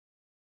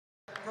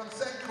from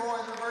St. Croix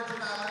in the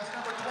Virgin Islands,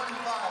 number 25,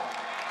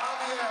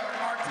 Javier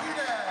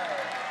Martinez.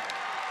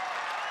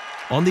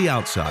 On the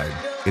outside,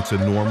 it's a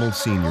normal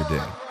senior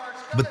day.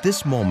 But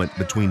this moment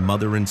between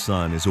mother and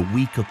son is a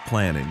week of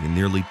planning and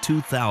nearly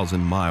 2,000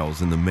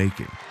 miles in the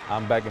making.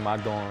 I'm back in my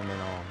dorm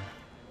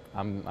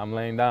and I'm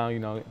laying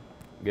down,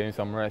 getting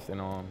some rest, and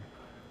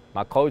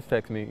my coach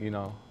texted me,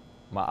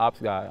 my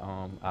ops guy,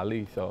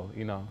 Ali, so,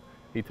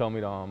 he told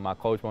me that my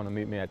coach wanted to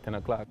meet me at 10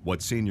 o'clock.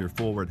 What senior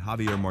forward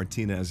Javier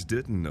Martinez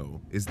didn't know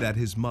is that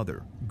his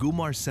mother,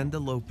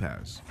 Gumarcenda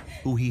Lopez,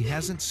 who he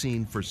hasn't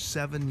seen for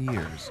 7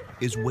 years,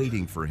 is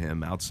waiting for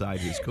him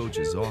outside his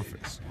coach's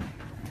office.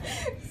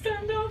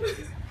 Stand up.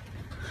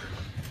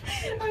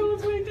 I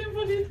was waiting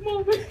for this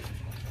moment.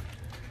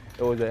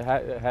 It was the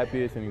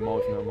happiest and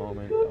emotional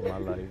moment of my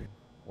life.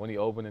 When he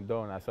opened the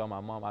door and I saw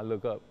my mom, I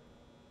looked up.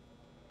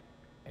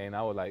 And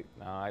I was like,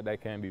 nah,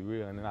 that can't be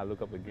real. And then I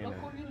look up again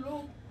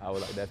and I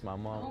was like, that's my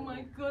mom. Oh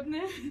my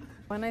goodness.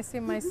 When I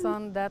see my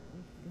son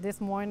this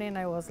morning,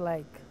 I was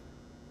like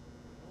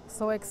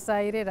so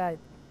excited. I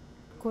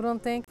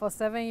couldn't think. For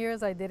 7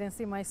 years, I didn't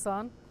see my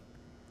son.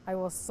 I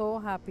was so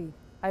happy.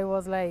 I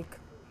was like,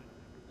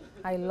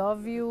 I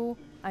love you,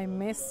 I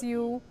miss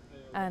you.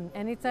 And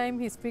anytime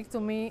he speaks to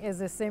me, it's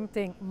the same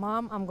thing.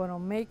 Mom, I'm gonna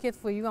make it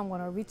for you. I'm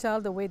gonna reach all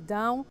the way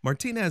down.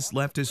 Martinez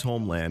left his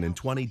homeland in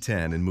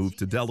 2010 and moved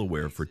to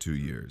Delaware for 2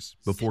 years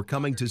before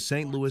coming to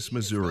St. Louis,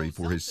 Missouri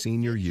for his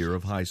senior year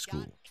of high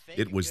school.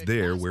 It was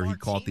there where he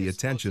caught the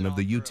attention of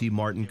the UT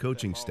Martin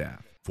coaching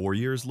staff. 4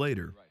 years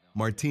later,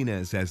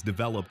 Martinez has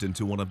developed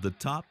into one of the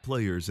top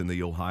players in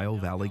the Ohio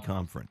Valley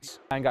Conference.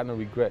 I ain't got no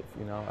regrets,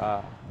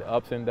 the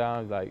ups and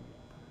downs, like,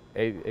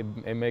 it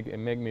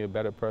make me a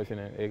better person,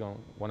 and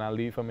when I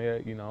leave from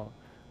here,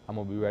 I'm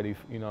gonna be ready,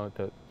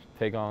 to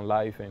take on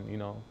life and,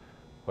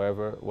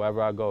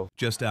 wherever I go.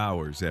 Just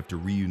hours after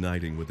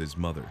reuniting with his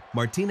mother,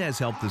 Martinez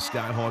helped the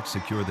Skyhawks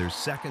secure their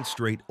second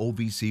straight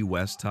OVC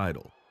West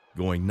title,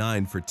 going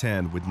 9 for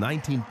 10 with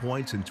 19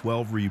 points and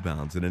 12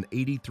 rebounds in an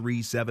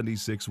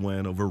 83-76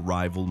 win over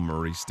rival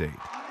Murray State,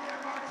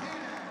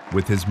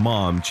 with his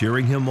mom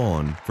cheering him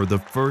on for the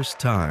first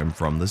time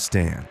from the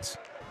stands.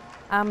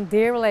 I'm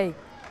there like,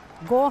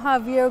 go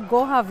Javier,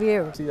 go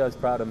Javier. She's just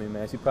proud of me,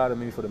 man. She's proud of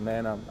me for the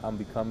man I'm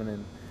becoming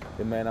and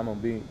the man I'm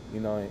gonna be,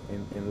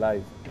 in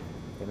life.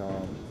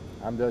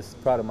 I'm just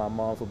proud of my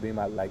mom for being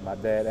my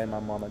dad and my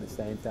mom at the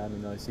same time.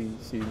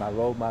 She's my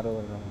role model,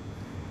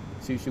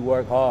 and she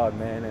worked hard,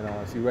 man,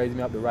 and she raised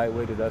me up the right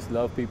way to just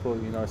love people,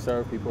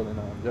 serve people,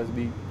 and just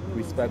be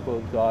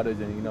respectful to others.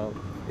 And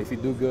if you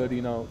do good,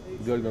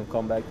 good gonna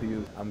come back to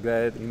you. I'm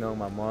glad,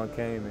 my mom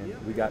came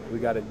and we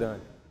got it done.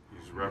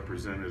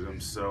 Represented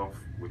himself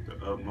with the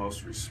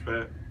utmost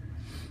respect,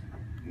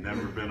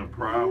 never been a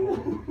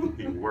problem.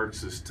 He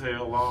works his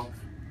tail off,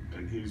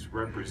 and he's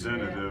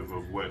representative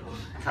of what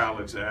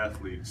college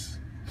athletes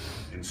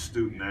and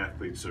student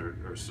athletes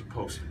are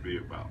supposed to be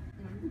about.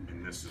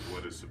 And this is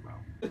what it's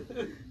about.